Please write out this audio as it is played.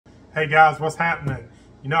Hey guys, what's happening?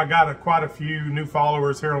 You know, I got quite a few new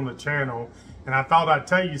followers here on the channel, and I thought I'd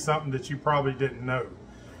tell you something that you probably didn't know.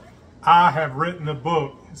 I have written a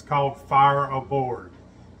book. It's called Fire Aboard.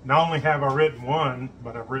 Not only have I written one,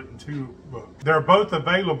 but I've written two books. They're both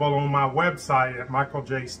available on my website at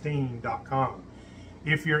michaeljsteen.com.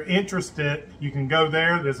 If you're interested, you can go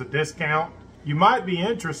there. There's a discount. You might be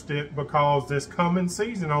interested because this coming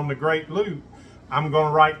season on The Great Loop, I'm going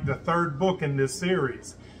to write the third book in this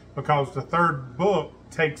series, because the third book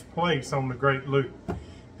takes place on the Great Loop.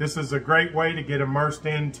 This is a great way to get immersed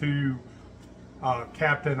into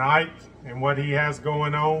Captain Ike and what he has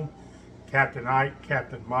going on. Captain Ike,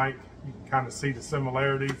 Captain Mike, you can kind of see the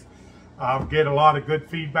similarities. Get a lot of good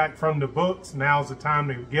feedback from the books. Now's the time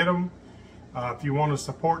to get them. If you want to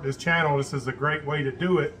support this channel, this is a great way to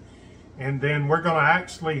do it. And then we're going to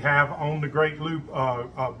actually have on the Great Loop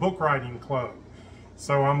a book writing club.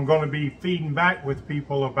 So I'm going to be feeding back with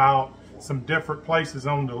people about some different places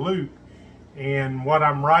on the loop and what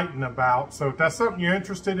I'm writing about. So if that's something you're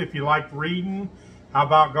interested in, if you like reading, how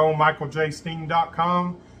about go on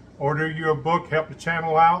michaeljsteen.com, order you a book, help the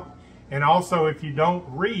channel out. And also, if you don't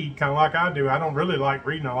read, kind of like I do, I don't really like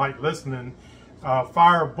reading, I like listening,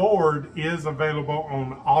 Fire Aboard is available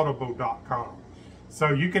on audible.com. So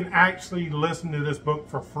you can actually listen to this book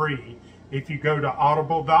for free if you go to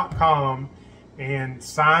audible.com and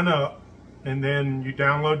sign up, and then you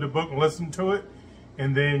download the book and listen to it,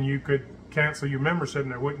 and then you could cancel your membership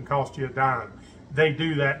and it wouldn't cost you a dime. They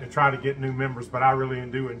do that to try to get new members, but I really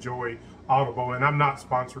do enjoy Audible, and I'm not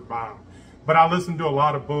sponsored by them. But I listen to a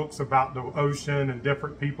lot of books about the ocean and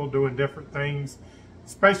different people doing different things,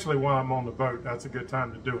 especially when I'm on the boat. That's a good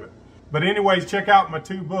time to do it. But anyways, check out my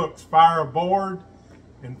two books, Fire Aboard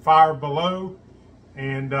and Fire Below,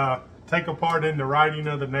 and take a part in the writing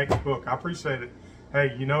of the next book. I appreciate it.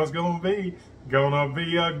 Hey, you know it's gonna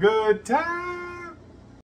be a good time.